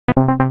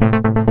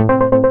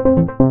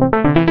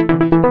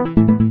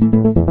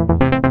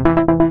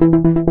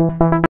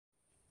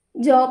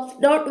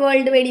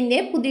JOBS.WORLDWIDE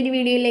പുതിയൊരു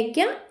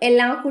വീഡിയോയിലേക്ക്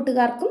എല്ലാ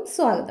കൂട്ടുകാർക്കും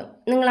സ്വാഗതം.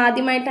 നിങ്ങൾ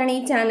ആദ്യമായിട്ടാണ് ഈ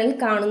ചാനൽ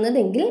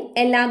കാണുന്നതെങ്കിൽ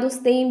എല്ലാ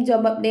ദിവസത്തെയും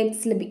ജോബ്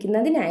അപ്ഡേറ്റ്സ്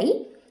ലഭിക്കുന്നതിനായി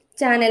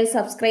ചാനൽ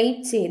സബ്സ്ക്രൈബ്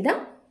ചെയ്ത്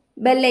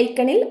ബെൽ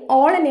ഐക്കണിൽ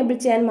ഓൾ എനേബിൾ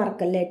ചെയ്യാൻ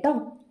മറക്കല്ലേ ട്ടോ.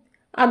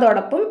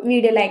 അതോടൊപ്പം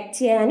വീഡിയോ ലൈക്ക്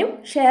ചെയ്യാനും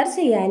ഷെയർ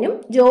ചെയ്യാനും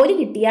ജോലി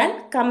കിട്ടിയാൽ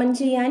കമന്റ്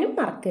ചെയ്യാനും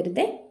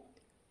മറക്കരുത്.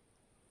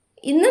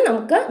 ഇന്ന്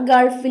നമുക്ക്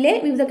ഗൾഫിലെ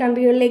വിവിധ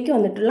കൺട്രികളിലേക്ക്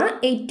വന്നിട്ടുള്ള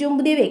ഏറ്റവും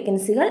പുതിയ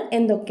വേക്കൻസികൾ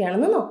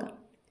എന്തൊക്കെയാണെന്ന് നോക്കാം.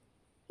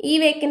 ഈ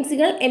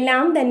വേക്കൻസികൾ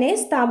എല്ലാം തന്നെ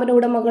സ്ഥാപന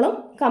ഉടമകളും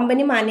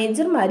കമ്പനി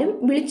മാനേജർമാരും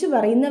വിളിച്ചു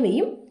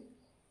പറയുന്നവയും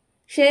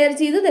ഷെയർ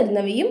ചെയ്തു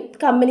തരുന്നവയും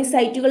കമ്പനി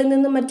സൈറ്റുകളിൽ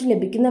നിന്നും മറ്റും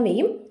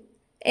ലഭിക്കുന്നവയും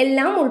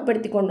എല്ലാം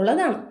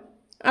ഉൾപ്പെടുത്തിക്കൊണ്ടുള്ളതാണ്.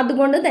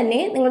 അതുകൊണ്ട് തന്നെ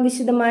നിങ്ങൾ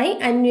വിശദമായി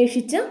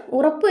അന്വേഷിച്ച്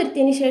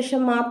ഉറപ്പുവരുത്തിയതിനു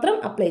ശേഷം മാത്രം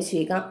അപ്ലൈ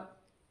ചെയ്യുക.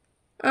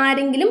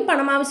 ആരെങ്കിലും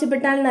പണം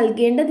ആവശ്യപ്പെട്ടാൽ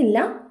നൽകേണ്ടതില്ല.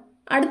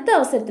 അടുത്ത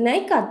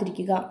അവസരത്തിനായി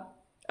കാത്തിരിക്കുക.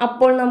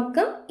 അപ്പോൾ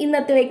നമുക്ക്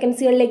ഇന്നത്തെ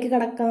വേക്കൻസികളിലേക്ക്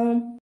കടക്കാം.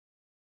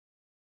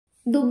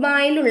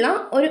 ദുബായിലുള്ള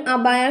ഒരു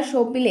അബായ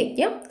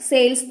ഷോപ്പിലേക്ക്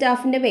സെയിൽസ്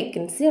സ്റ്റാഫിൻ്റെ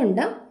വേക്കൻസി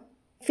ഉണ്ട്.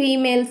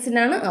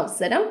 ഫീമെയിൽസിനാണ്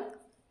അവസരം.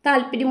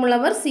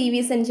 താല്പര്യമുള്ളവർ CV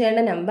സെൻഡ്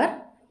ചെയ്യേണ്ട നമ്പർ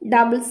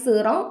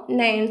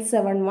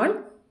 00971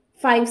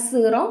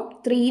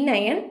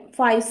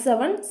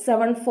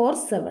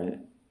 5039574747.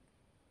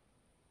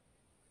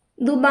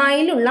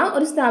 ദുബായിലുള്ള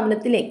ഒരു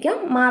സ്ഥാപനത്തിലേക്ക്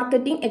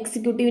മാർക്കറ്റിംഗ്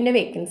എക്സിക്യൂട്ടീവിൻ്റെ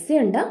വേക്കൻസി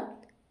ഉണ്ട്.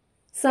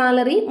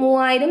 സാലറി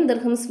 3000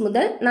 ദിർഹംസ്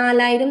മുതൽ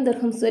 4000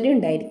 ദിർഹംസ് വരെ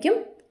ഉണ്ടായിരിക്കും.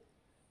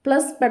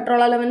 പ്ലസ്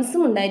പെട്രോൾ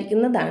അലവൻസും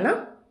ഉണ്ടായിരിക്കുന്നതാണ്.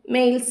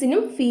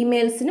 മെയിൽസിനും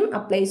ഫീമെയിൽസിനും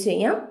അപ്ലൈ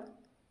ചെയ്യാം.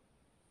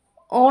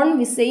 ഓൺ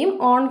വിസയും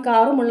ഓൺ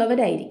കാറും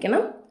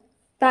ഉള്ളവരായിരിക്കണം.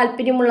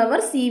 താല്പര്യമുള്ളവർ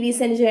CV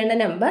സെൻഡ് ചെയ്യേണ്ട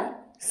നമ്പർ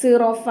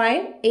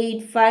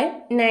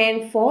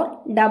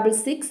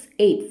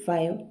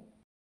 0585946685.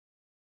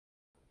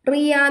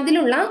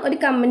 റിയാദിലുള്ള ഒരു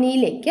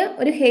കമ്പനിയിലേക്ക്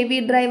ഒരു ഹെവി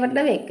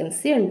ഡ്രൈവറുടെ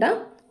വേക്കൻസി ഉണ്ട്.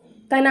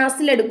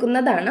 തനാസിൽ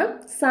എടുക്കുന്നതാണ്.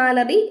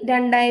 സാലറി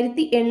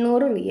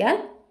 2800 റിയാൽ.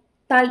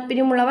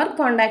 താല്പര്യമുള്ളവർ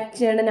കോൺടാക്ട്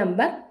ചെയ്യേണ്ട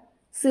നമ്പർ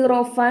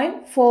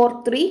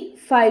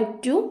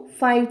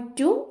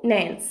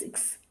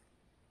 0543525296.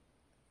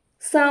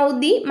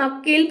 സൗദി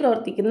മക്കയിൽ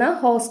പ്രവർത്തിക്കുന്ന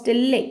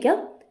ഹോസ്റ്റലിലേക്ക്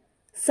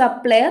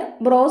സപ്ലയർ,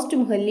 ബ്രോസ്റ്റ്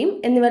മുഹല്ലിം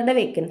എന്നിവരുടെ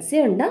വേക്കൻസി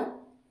ഉണ്ട്.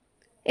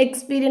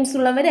 എക്സ്പീരിയൻസ്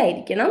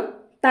ഉള്ളവരായിരിക്കണം.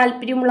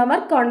 താല്പര്യമുള്ളവർ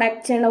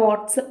കോൺടാക്ട് ചെയ്യേണ്ട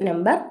വാട്സപ്പ്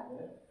നമ്പർ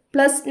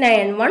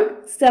 +91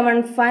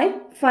 75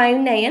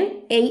 59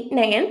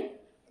 89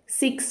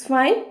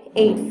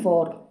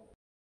 6584.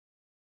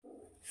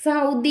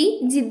 സൗദി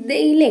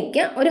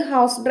ജിദ്ദയിലേക്ക് ഒരു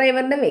ഹൗസ്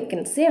ഡ്രൈവറുടെ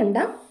വേക്കൻസി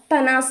ഉണ്ട്.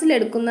 തനാസിൽ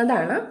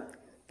എടുക്കുന്നതാണ്.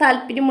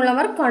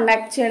 താല്പര്യമുള്ളവർ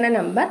കോൺടാക്ട് ചെയ്യുന്ന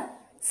നമ്പർ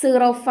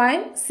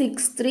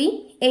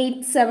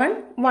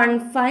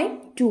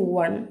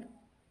 0563871521.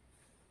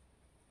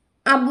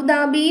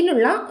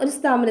 അബുദാബിയിലുള്ള ഒരു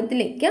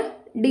സ്ഥാപനത്തിലേക്ക്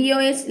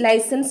DOH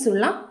ലൈസൻസ്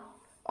ഉള്ള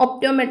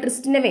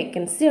ഒപ്റ്റോമെട്രിസ്റ്റിൻ്റെ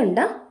വേക്കൻസി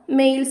ഉണ്ട്.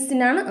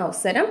 മെയിൽസിനാണ്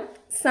അവസരം.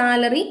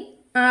 സാലറി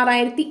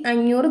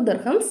 6500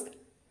 ദിർഹംസ്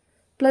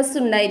പ്ലസ്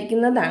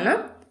ഉണ്ടായിരിക്കുന്നതാണ്.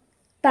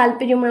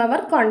 താല്പര്യമുള്ളവർ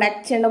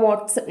കോൺടാക്ട് ചെയ്യേണ്ട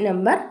വാട്സപ്പ്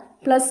നമ്പർ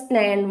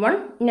 +91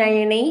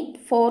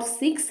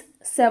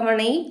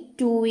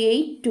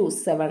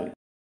 9846782827.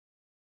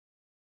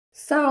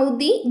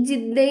 സൗദി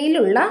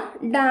ജിദ്ദയിലുള്ള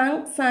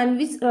ഡാങ്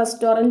sandwich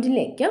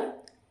റെസ്റ്റോറൻറ്റിലേക്ക്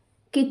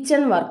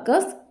kitchen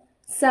workers,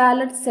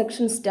 salad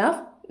section staff,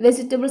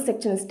 vegetable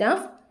section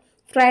staff,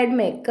 fried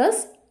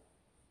makers,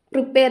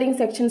 preparing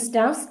section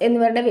staffs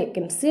എന്നിവരുടെ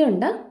വേക്കൻസി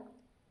ഉണ്ട്.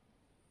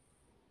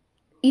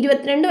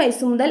 22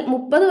 വയസ്സ് മുതൽ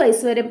 30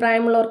 വയസ്സ് വരെ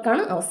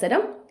പ്രായമുള്ളവർക്കാണ്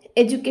അവസരം.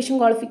 Education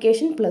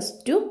qualification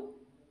 +2.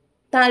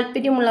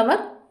 താല്പര്യമുള്ളവർ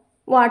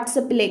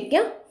വാട്സപ്പിലേക്ക്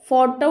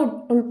ഫോട്ടോ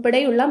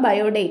ഉൾപ്പെടെയുള്ള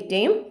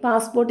ബയോഡേറ്റയും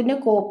പാസ്പോർട്ടിൻ്റെ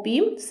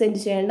കോപ്പിയും സെൻഡ്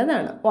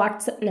ചെയ്യേണ്ടതാണ്.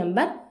 WhatsApp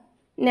number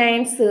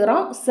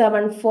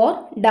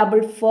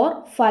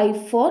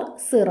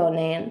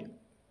 9074445409.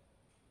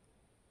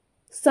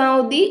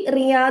 സൗദി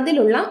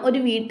റിയാദിലുള്ള ഒരു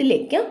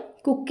വീട്ടിലേക്ക്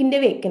കുക്കിൻ്റെ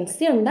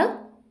വേക്കൻസി ഉണ്ട്.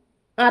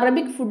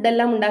 അറബിക്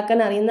ഫുഡെല്ലാം ഉണ്ടാക്കാൻ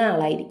അറിയുന്ന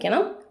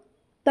ആളായിരിക്കണം.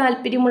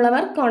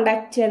 താല്പര്യമുള്ളവർ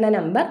കോൺടാക്ട് ചെയ്യേണ്ട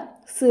നമ്പർ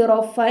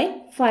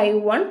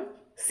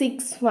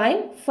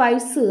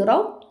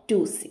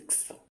 0551655026.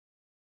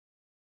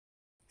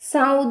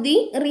 സൗദി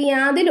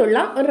റിയാദിലുള്ള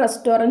ഒരു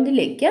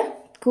റെസ്റ്റോറൻറ്റിലേക്ക്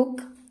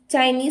കുക്ക്,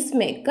 ചൈനീസ്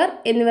മേക്കർ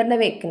എന്നിവരുടെ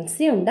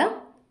വേക്കൻസി ഉണ്ട്.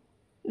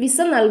 വിസ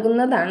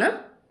നൽകുന്നതാണ്.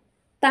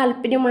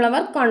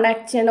 താല്പര്യമുള്ളവർ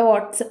കോൺടാക്ട് ചെയ്യേണ്ട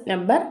വാട്സപ്പ്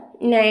നമ്പർ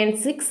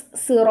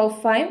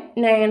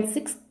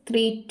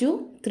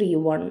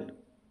 9605963231.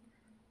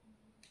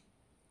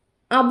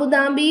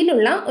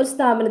 അബുദാബിയിലുള്ള ഒരു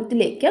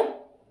സ്ഥാപനത്തിലേക്ക്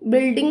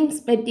ബിൽഡിംഗ്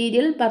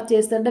മെറ്റീരിയൽ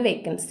പർച്ചേസറുടെ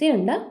വേക്കൻസി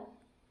ഉണ്ട്.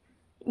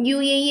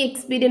 UAE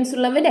experience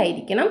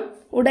ഉള്ളവരായിരിക്കണം.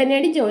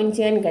 ഉടനടി ജോയിൻ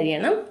ചെയ്യാൻ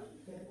കഴിയണം.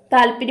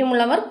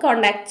 താല്പര്യമുള്ളവർ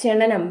കോൺടാക്ട്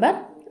ചെയ്യേണ്ട നമ്പർ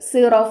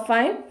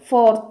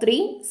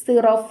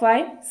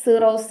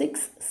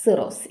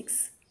 0543050606.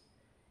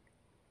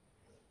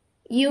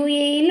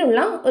 UAEയിലുള്ള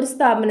ഒരു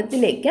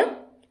സ്ഥാപനത്തിലേക്ക്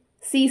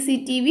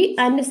CCTV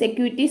and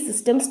security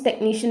systems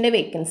ടെക്നീഷ്യൻ്റെ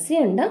vacancy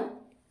ഉണ്ട്.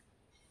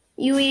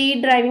 UAE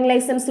ഡ്രൈവിംഗ്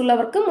ലൈസൻസ്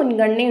ഉള്ളവർക്ക്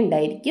മുൻഗണന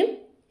ഉണ്ടായിരിക്കും.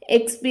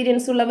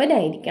 എക്സ്പീരിയൻസ്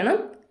ഉള്ളവരായിരിക്കണം.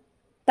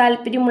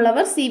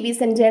 താല്പര്യമുള്ളവർ CV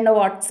സെൻഡ് ചെയ്യേണ്ട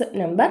വാട്സപ്പ്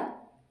നമ്പർ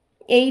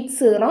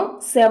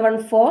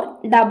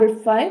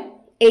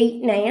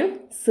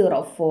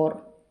 8074558904.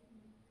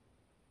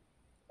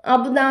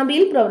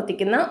 അബുദാബിയിൽ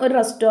പ്രവർത്തിക്കുന്ന ഒരു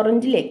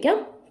റെസ്റ്റോറൻറ്റിലേക്ക്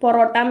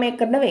പൊറോട്ട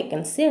മേക്കറുടെ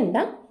വേക്കൻസി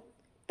ഉണ്ട്.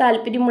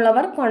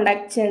 താല്പര്യമുള്ളവർ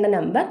കോൺടാക്ട് ചെയ്യേണ്ട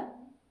നമ്പർ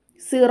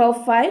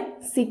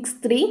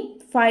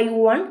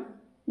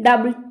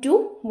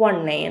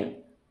 0563512219.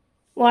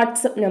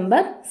 WhatsApp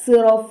number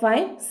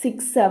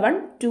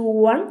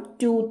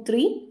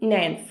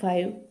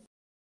 0567212395.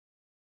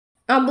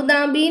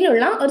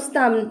 അബുദാബിയിലുള്ള ഒരു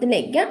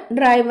സ്ഥാപനത്തിലേക്ക്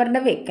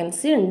ഡ്രൈവറുടെ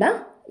വേക്കൻസി ഉണ്ട്.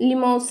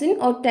 Limousine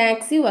or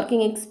taxi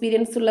working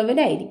experience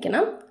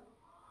ഉള്ളവരായിരിക്കണം.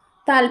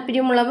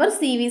 താല്പര്യമുള്ളവർ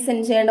CV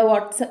സെൻഡ് ചെയ്യേണ്ട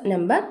വാട്സപ്പ്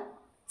നമ്പർ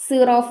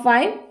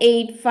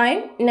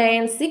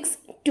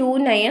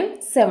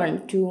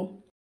 0585962972.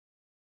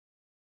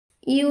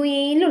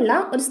 UAEയിലുള്ള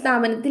ഒരു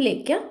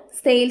സ്ഥാപനത്തിലേക്ക്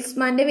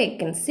സെയിൽസ്മാൻ്റെ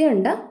വേക്കൻസി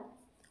ഉണ്ട്.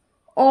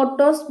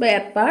 ഓട്ടോ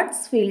സ്പെയർ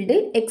പാർട്സ് ഫീൽഡിൽ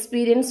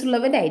എക്സ്പീരിയൻസ്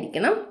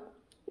ഉള്ളവരായിരിക്കണം.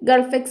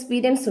 ഗൾഫ്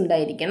എക്സ്പീരിയൻസ്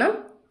ഉണ്ടായിരിക്കണം.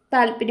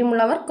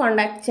 താല്പര്യമുള്ളവർ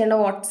കോൺടാക്ട് ചെയ്യേണ്ട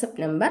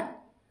വാട്സപ്പ് നമ്പർ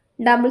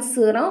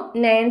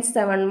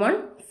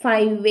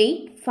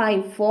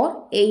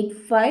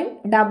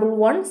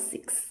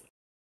 009715854851116.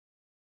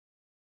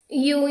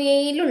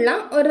 UAEയിലുള്ള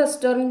ഒരു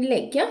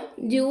റെസ്റ്റോറൻറ്റിലേക്ക്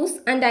ജ്യൂസ്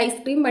ആൻഡ്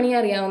ഐസ്ക്രീം പണി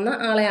അറിയാവുന്ന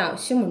ആളെ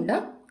ആവശ്യമുണ്ട്.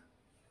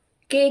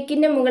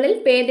 കേക്കിൻ്റെ മുകളിൽ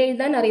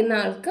പേരെഴുതാൻ അറിയുന്ന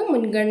ആൾക്ക്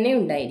മുൻഗണന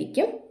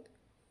ഉണ്ടായിരിക്കും.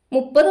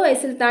 30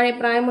 വയസ്സിൽ താഴെ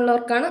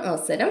പ്രായമുള്ളവർക്കാണ്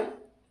അവസരം.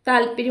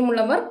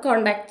 താല്പര്യമുള്ളവർ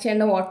കോൺടാക്ട്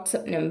ചെയ്യേണ്ട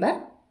വാട്സപ്പ് നമ്പർ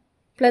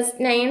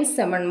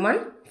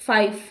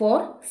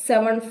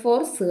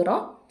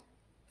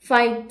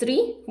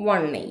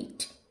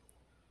 +971547405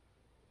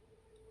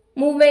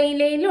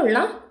 മുവൈലയിലുള്ള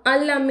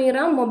അൽ അമീറ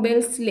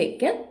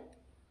മൊബൈൽസിലേക്ക്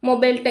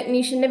മൊബൈൽ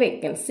ടെക്നീഷ്യൻ്റെ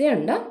വേക്കൻസി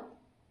ഉണ്ട്.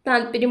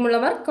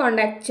 താല്പര്യമുള്ളവർ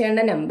കോൺടാക്ട് ചെയ്യേണ്ട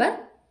നമ്പർ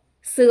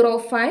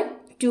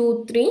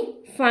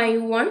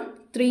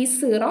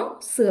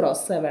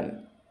 0523513007.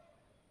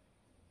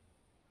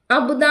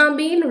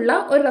 അബുദാബിയിലുള്ള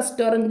ഒരു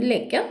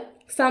റെസ്റ്റോറൻറ്റിലേക്ക്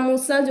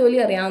സമൂസ ജോലി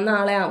അറിയാവുന്ന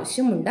ആളെ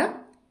ആവശ്യമുണ്ട്.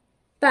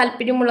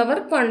 താല്പര്യമുള്ളവർ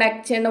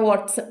കോൺടാക്ട് ചെയ്യേണ്ട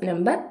വാട്സപ്പ്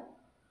നമ്പർ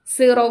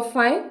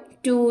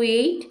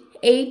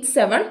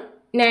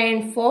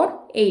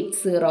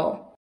 0528879480.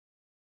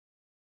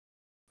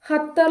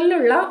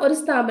 ഖത്തറിലുള്ള ഒരു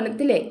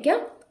സ്ഥാപനത്തിലേക്ക്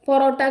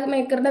പൊറോട്ട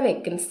മേക്കറുടെ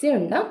വേക്കൻസി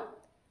ഉണ്ട്.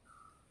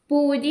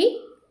 പൂരി,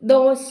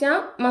 ദോശ,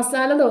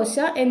 മസാല ദോശ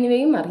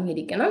എന്നിവയും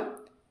അറിഞ്ഞിരിക്കണം.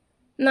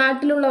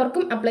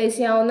 നാട്ടിലുള്ളവർക്കും അപ്ലൈ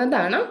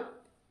ചെയ്യാവുന്നതാണ്.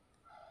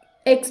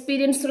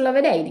 എക്സ്പീരിയൻസ്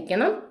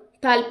ഉള്ളവരായിരിക്കണം.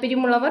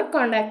 താല്പര്യമുള്ളവർ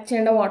കോൺടാക്ട്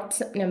ചെയ്യേണ്ട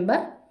വാട്സപ്പ് നമ്പർ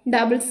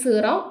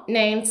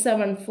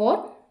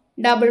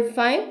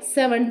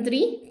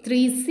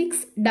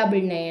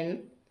 0097455733699.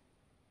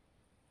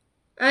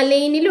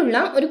 അലൈനിലുള്ള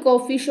ഒരു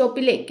കോഫി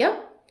ഷോപ്പിലേക്ക്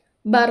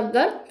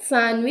ബർഗർ,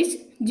 സാൻഡ്വിച്ച്,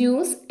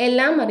 ജ്യൂസ്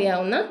എല്ലാം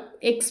അറിയാവുന്ന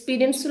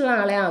എക്സ്പീരിയൻസ് ഉള്ള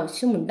ആളെ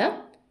ആവശ്യമുണ്ട്.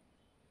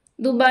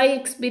 Dubai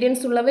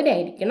experience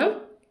ഉള്ളവരായിരിക്കണം.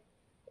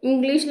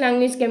 English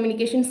language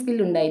communication skill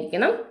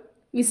ഉണ്ടായിരിക്കണം.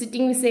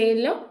 വിസിറ്റിംഗ്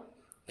വിസയിലോ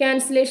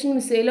ക്യാൻസലേഷൻ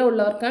വിസയിലോ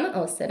ഉള്ളവർക്കാണ്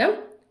അവസരം.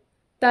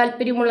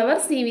 താല്പര്യമുള്ളവർ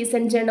CV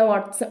സെൻഡ് ചെയ്യേണ്ട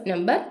വാട്സപ്പ്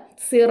നമ്പർ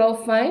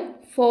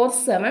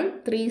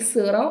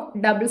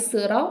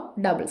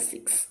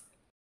 0547300066.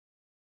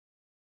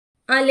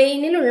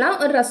 അലൈനിലുള്ള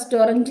ഒരു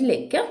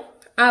റെസ്റ്റോറൻറ്റിലേക്ക്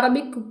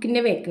അറബിക്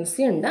കുക്കിൻ്റെ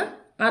വേക്കൻസി ഉണ്ട്.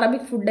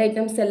 അറബിക് ഫുഡ്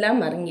ഐറ്റംസ് എല്ലാം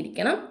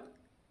അറിഞ്ഞിരിക്കണം.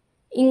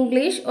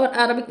 ഇംഗ്ലീഷ് ഓർ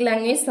അറബിക്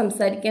ലാംഗ്വേജ്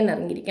സംസാരിക്കാൻ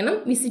അറിഞ്ഞിരിക്കണം.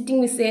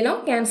 വിസിറ്റിംഗ് വിസയിലോ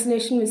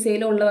ക്യാൻസലേഷൻ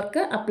വിസയിലോ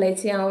ഉള്ളവർക്ക് അപ്ലൈ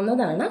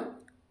ചെയ്യാവുന്നതാണ്.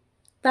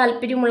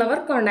 താല്പര്യമുള്ളവർ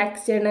കോൺടാക്ട്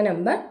ചെയ്യേണ്ട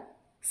നമ്പർ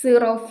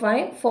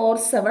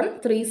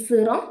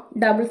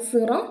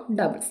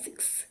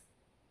 0547300066.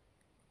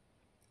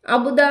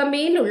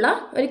 അബുദാബിയിലുള്ള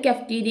ഒരു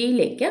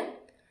കഫ്റ്റീരിയയിലേക്ക്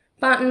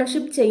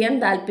പാർട്ട്ണർഷിപ്പ് ചെയ്യാൻ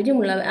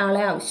താല്പര്യമുള്ള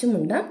ആളെ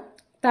ആവശ്യമുണ്ട്.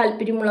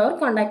 താല്പര്യമുള്ളവർ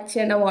കോൺടാക്ട്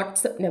ചെയ്യേണ്ട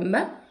വാട്സപ്പ്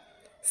നമ്പർ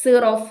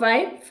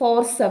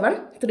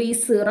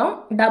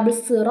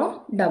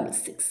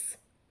 0547300066.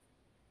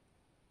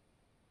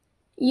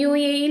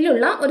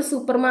 UAEയിലുള്ള ഒരു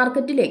സൂപ്പർ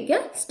മാർക്കറ്റിലേക്ക്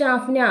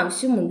സ്റ്റാഫിന്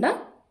ആവശ്യമുണ്ട്.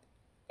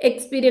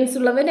 എക്സ്പീരിയൻസ്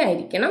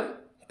ഉള്ളവരായിരിക്കണം.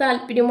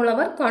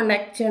 താല്പര്യമുള്ളവർ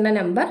കോൺടാക്ട് ചെയ്യേണ്ട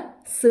നമ്പർ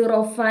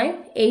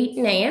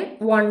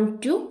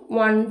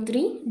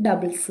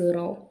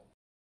 0589121300.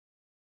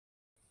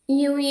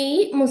 UAE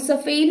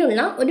മുസഫയിലുള്ള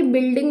ഒരു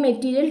ബിൽഡിംഗ്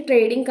മെറ്റീരിയൽ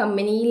ട്രേഡിംഗ്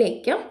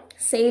കമ്പനിയിലേക്ക്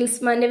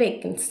സെയിൽസ്മാൻ്റെ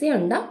വേക്കൻസി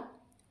ഉണ്ട്.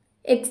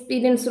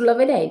 എക്സ്പീരിയൻസ്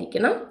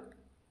ഉള്ളവരായിരിക്കണം.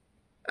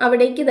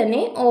 അവിടേക്ക്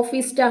തന്നെ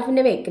ഓഫീസ്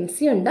സ്റ്റാഫിൻ്റെ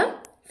വേക്കൻസി ഉണ്ട്.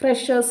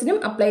 ഫ്രഷേഴ്സിനും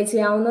അപ്ലൈ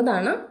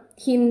ചെയ്യാവുന്നതാണ്.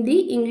 Hindi,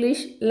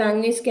 English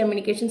language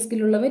communication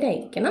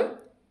സ്കില്ലുള്ളവരായിരിക്കണം.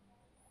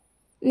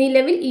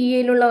 നിലവിൽ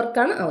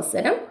UAEയിലുള്ളവർക്കാണ്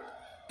അവസരം.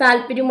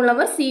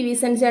 താല്പര്യമുള്ളവർ CV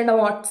സെൻഡ് ചെയ്യേണ്ട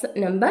വാട്സപ്പ്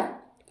നമ്പർ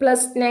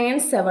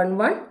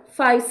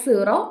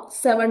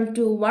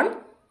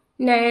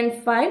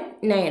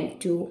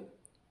 +9715072199592.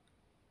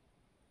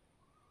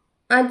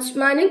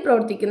 അജ്മാനിൽ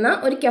പ്രവർത്തിക്കുന്ന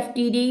ഒരു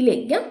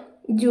കഫ്റ്റീരിയയിലേക്ക്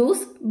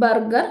ജ്യൂസ്,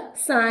 ബർഗർ,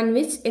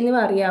 സാൻഡ്വിച്ച് എന്നിവ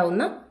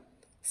അറിയാവുന്ന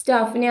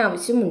സ്റ്റാഫിനെ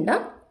ആവശ്യമുണ്ട്.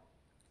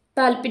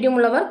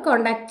 താല്പര്യമുള്ളവർ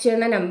കോൺടാക്ട്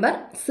ചെയ്യുന്ന നമ്പർ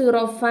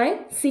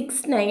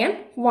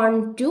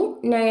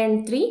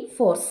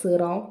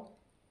 0569129340.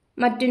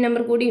 മറ്റു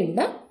നമ്പർ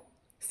കൂടിയുണ്ട്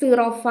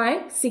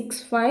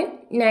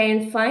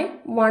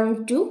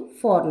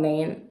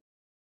 0565951249.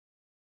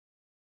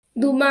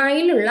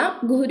 ദുബായിലുള്ള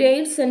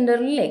ഖുരൈർ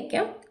സെൻറ്ററിലേക്ക്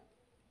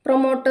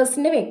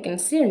പ്രൊമോട്ടേഴ്സിൻ്റെ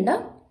വേക്കൻസി ഉണ്ട്.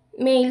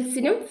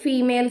 മെയിൽസിനും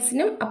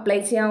ഫീമെയിൽസിനും അപ്ലൈ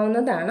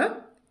ചെയ്യാവുന്നതാണ്.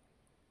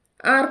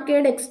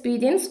 Arcade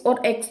experience or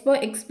expo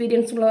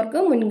experience ഉള്ളവർക്ക്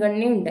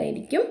മുൻഗണന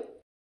ഉണ്ടായിരിക്കും.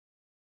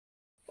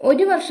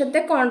 1 വർഷത്തെ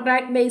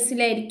കോൺട്രാക്ട്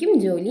ബേസിലായിരിക്കും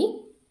ജോലി.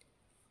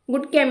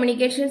 Good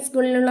communication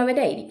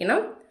സ്കില്ലുള്ളവരായിരിക്കണം.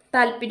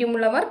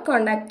 താല്പര്യമുള്ളവർ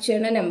കോൺടാക്ട്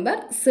ചെയ്യുന്ന നമ്പർ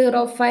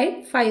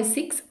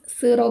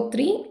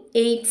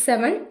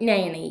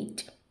 0556038798.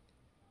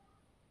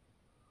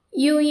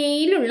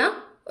 UAEയിലുള്ള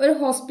ഒരു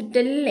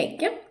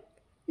ഹോസ്പിറ്റലിലേക്ക്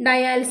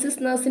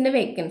ഡയാലിസിസ് നഴ്സിൻ്റെ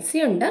വേക്കൻസി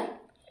ഉണ്ട്.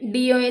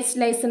 DOH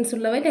licence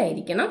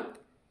ഉള്ളവരായിരിക്കണം.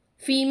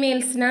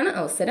 ഫീമെയിൽസിനാണ്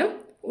അവസരം.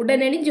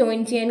 ഉടനടി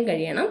ജോയിൻ ചെയ്യാൻ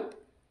കഴിയണം.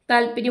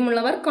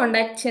 താല്പര്യമുള്ളവർ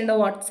കോൺടാക്ട് ചെയ്യേണ്ട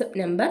വാട്സപ്പ്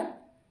നമ്പർ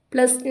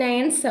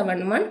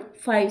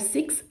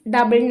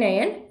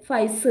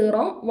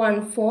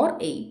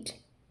 +97156995014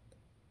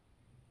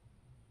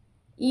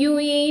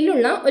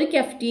 UAEയിലുള്ള ഒരു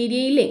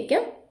കഫറ്റീരിയയിലേക്ക്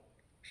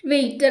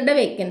വെയിറ്ററുടെ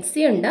വേക്കൻസി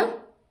ഉണ്ട്.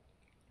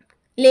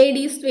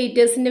 ലേഡീസ്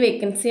വെയിറ്റേഴ്സിൻ്റെ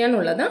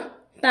വേക്കൻസിയാണുള്ളത്.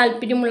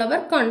 താല്പര്യമുള്ളവർ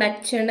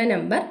കോൺടാക്ട് ചെയ്യേണ്ട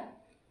നമ്പർ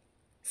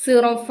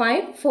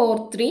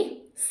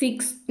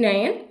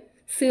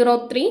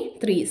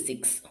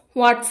 0543690336.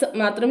 വാട്സപ്പ്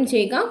മാത്രം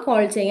ചെയ്യുക,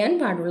 കോൾ ചെയ്യാൻ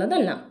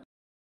പാടുള്ളതല്ല.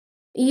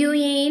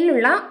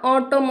 UAEയിലുള്ള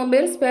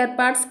ഓട്ടോമൊബൈൽ സ്പെയർ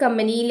പാർട്സ്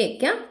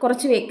കമ്പനിയിലേക്ക്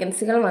കുറച്ച്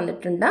വേക്കൻസികൾ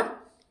വന്നിട്ടുണ്ട്.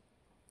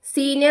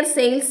 Senior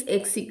sales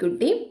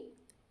executive.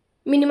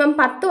 മിനിമം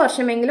 10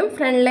 വർഷമെങ്കിലും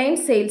front line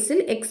സെയിൽസിൽ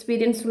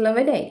experience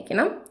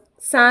ഉള്ളവരായിരിക്കണം.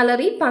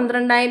 Salary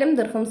 12,000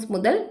 dirhams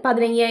മുതൽ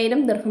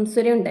 15,000 ദിർഹംസ്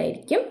വരെ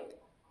ഉണ്ടായിരിക്കും.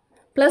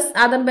 പ്ലസ്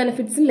അതർ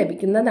ബെനിഫിറ്റ്സും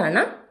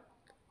ലഭിക്കുന്നതാണ്.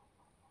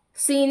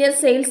 Senior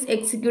sales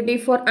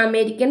executive four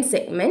American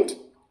segment.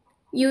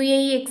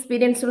 UAE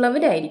experience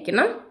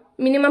ഉള്ളവരായിരിക്കണം.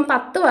 Minimum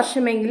 10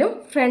 വർഷമെങ്കിലും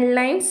ഫ്രണ്ട്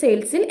ലൈൻ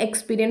സെയിൽസിൽ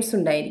എക്സ്പീരിയൻസ്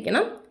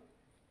ഉണ്ടായിരിക്കണം.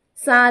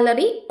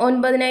 സാലറി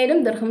 9,000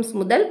 ദിർഹംസ്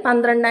മുതൽ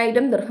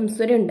 12,000 ദിർഹംസ്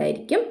വരെ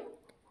ഉണ്ടായിരിക്കും.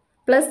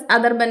 പ്ലസ്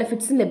അതർ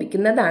ബെനിഫിറ്റ്സും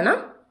ലഭിക്കുന്നതാണ്.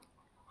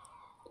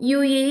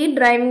 UAE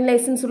ഡ്രൈവിംഗ്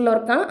ലൈസൻസ്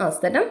ഉള്ളവർക്കാണ്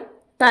അവസരം.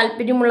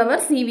 താല്പര്യമുള്ളവർ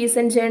CV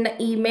സെൻഡ് ചെയ്യേണ്ട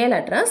ഇമെയിൽ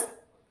അഡ്രസ്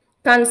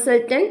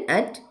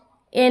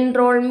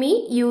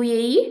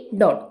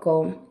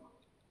consultant@enrollmeuae.com.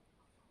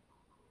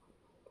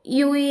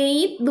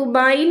 UAE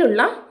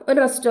ദുബായിലുള്ള ഒരു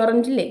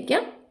റെസ്റ്റോറൻറ്റിലേക്ക്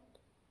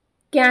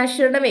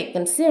ക്യാഷ്യറുടെ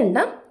വേക്കൻസി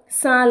ഉണ്ട്.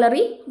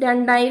 സാലറി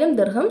 2,000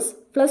 ദിർഹംസ്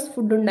പ്ലസ്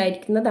ഫുഡ്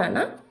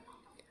ഉണ്ടായിരിക്കുന്നതാണ്.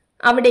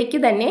 അവിടേക്ക്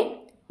തന്നെ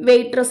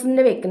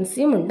വെയിട്രസിൻ്റെ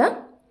വേക്കൻസിയും ഉണ്ട്.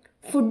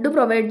 ഫുഡ്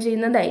പ്രൊവൈഡ്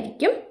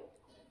ചെയ്യുന്നതായിരിക്കും.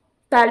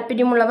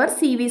 താല്പര്യമുള്ളവർ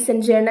CV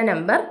സെൻഡ് ചെയ്യേണ്ട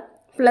നമ്പർ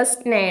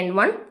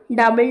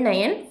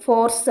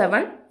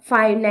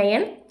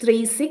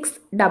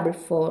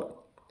 +919947593644.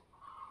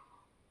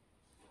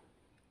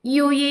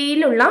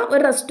 UAEയിലുള്ള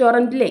ഒരു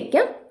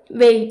റെസ്റ്റോറൻറ്റിലേക്ക്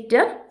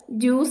waiter,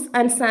 juice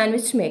and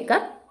sandwich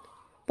maker,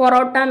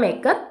 parotta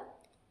maker,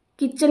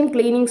 kitchen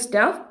cleaning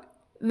staff,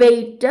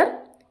 waiter,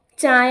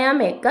 ചായ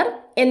മേക്കർ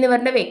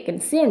എന്നിവരുടെ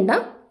വേക്കൻസി ഉണ്ട്.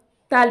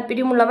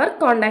 താല്പര്യമുള്ളവർ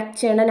കോൺടാക്ട്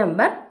ചെയ്യേണ്ട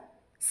നമ്പർ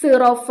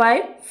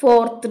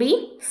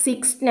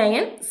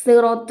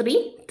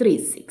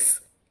 0543690336.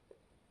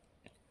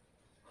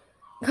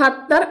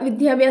 ഖത്തർ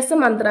വിദ്യാഭ്യാസ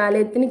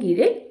മന്ത്രാലയത്തിന്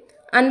കീഴിൽ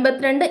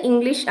 52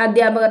 ഇംഗ്ലീഷ്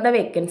അധ്യാപകരുടെ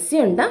വേക്കൻസി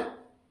ഉണ്ട്.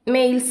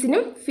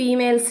 മെയിൽസിനും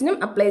ഫീമെയിൽസിനും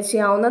അപ്ലൈ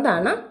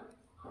ചെയ്യാവുന്നതാണ്.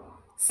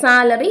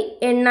 സാലറി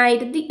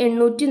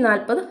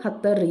 8,840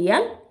 ഖത്തർ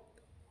റിയാൽ.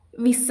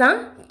 വിസ,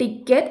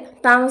 ടിക്കറ്റ്,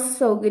 താമസ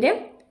സൗകര്യം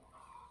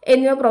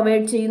എന്നിവ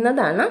പ്രൊവൈഡ്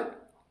ചെയ്യുന്നതാണ്.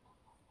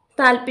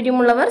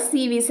 താല്പര്യമുള്ളവർ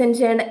CV സെൻഡ്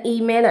ചെയ്യേണ്ട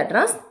ഇമെയിൽ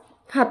അഡ്രസ്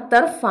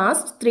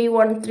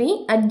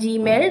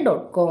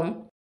khatarfast313@gmail.com.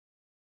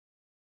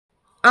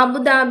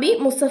 അബുദാബി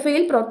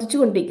മുസഫയിൽ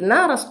പ്രവർത്തിച്ചുകൊണ്ടിരിക്കുന്ന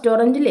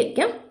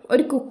റെസ്റ്റോറൻറ്റിലേക്ക്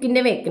ഒരു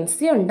കുക്കിൻ്റെ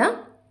വേക്കൻസി ഉണ്ട്.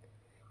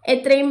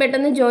 എത്രയും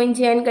പെട്ടെന്ന് ജോയിൻ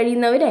ചെയ്യാൻ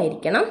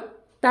കഴിയുന്നവരായിരിക്കണം.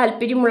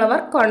 താല്പര്യമുള്ളവർ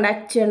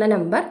കോൺടാക്ട് ചെയ്യേണ്ട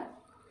നമ്പർ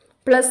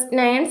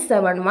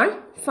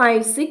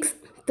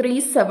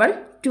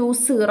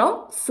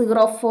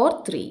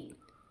 +97156372004.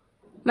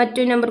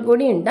 മറ്റൊരു നമ്പർ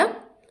കൂടിയുണ്ട്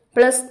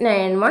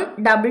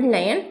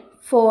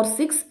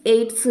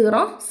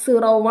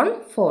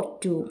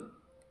 +919946800142.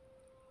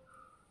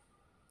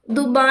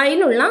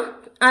 ദുബായിലുള്ള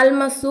അൽ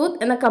മസൂദ്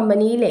എന്ന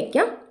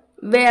കമ്പനിയിലേക്ക്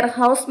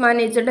വെയർഹൗസ്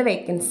മാനേജറുടെ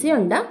വേക്കൻസി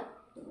ഉണ്ട്.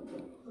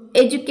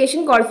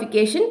 Education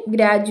qualification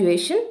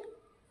graduation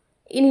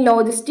in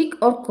logistic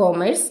or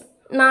commerce.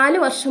 4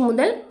 വർഷം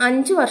മുതൽ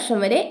 5 വർഷം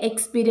വരെ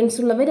എക്സ്പീരിയൻസ്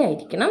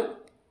ഉള്ളവരായിരിക്കണം.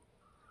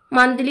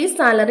 മന്ത്ലി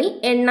സാലറി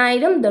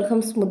 8,000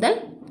 ദിർഹംസ് മുതൽ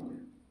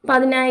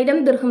 10,000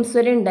 ദിർഹംസ്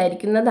വരെ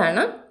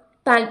ഉണ്ടായിരിക്കുന്നതാണ്.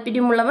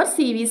 താല്പര്യമുള്ളവർ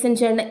CV സെൻഡ്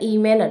ചെയ്യേണ്ട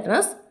ഇമെയിൽ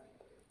അഡ്രസ്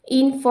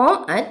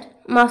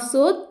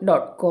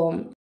info@masood.com.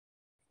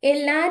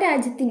 എല്ലാ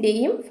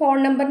രാജ്യത്തിൻ്റെയും ഫോൺ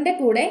നമ്പറിൻ്റെ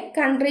കൂടെ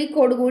കൺട്രി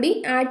കോഡ് കൂടി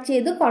ആഡ്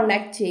ചെയ്ത്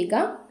കോൺടാക്ട് ചെയ്യുക.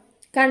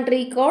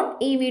 കൺട്രി കോഡ്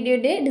ഈ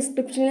വീഡിയോയുടെ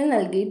ഡിസ്ക്രിപ്ഷനിൽ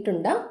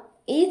നൽകിയിട്ടുണ്ട്.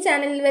 ഈ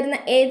ചാനലിൽ വരുന്ന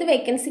ഏത്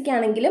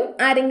വേക്കൻസിക്കാണെങ്കിലും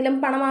ആരെങ്കിലും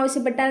പണം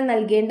ആവശ്യപ്പെട്ടാൽ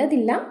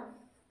നൽകേണ്ടതില്ല.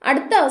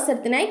 അടുത്ത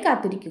അവസരത്തിനായി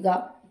കാത്തിരിക്കുക.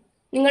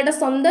 നിങ്ങളുടെ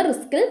സ്വന്തം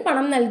റിസ്കിൽ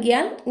പണം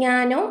നൽകിയാൽ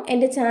ഞാനോ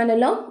എൻ്റെ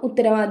ചാനലോ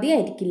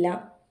ഉത്തരവാദിയായിരിക്കില്ല.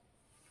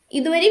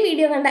 ഇതുവരെ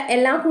വീഡിയോ കണ്ട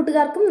എല്ലാ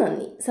കൂട്ടുകാർക്കും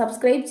നന്ദി.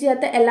 സബ്സ്ക്രൈബ്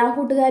ചെയ്യാത്ത എല്ലാ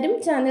കൂട്ടുകാരും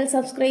ചാനൽ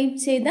സബ്സ്ക്രൈബ്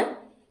ചെയ്ത്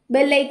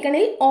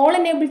ബെല്ലൈക്കണിൽ ഓൾ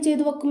എനേബിൾ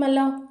ചെയ്തു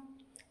വെക്കുമല്ലോ.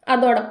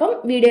 അതോടൊപ്പം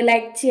വീഡിയോ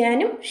ലൈക്ക്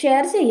ചെയ്യാനും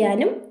ഷെയർ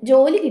ചെയ്യാനും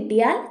ജോലി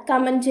കിട്ടിയാൽ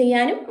കമൻറ്റ്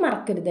ചെയ്യാനും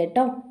മറക്കരുത്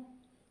കേട്ടോ.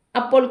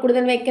 അപ്പോൾ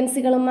കൂടുതൽ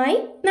വേക്കൻസികളുമായി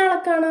നാളെ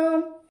കാണാം.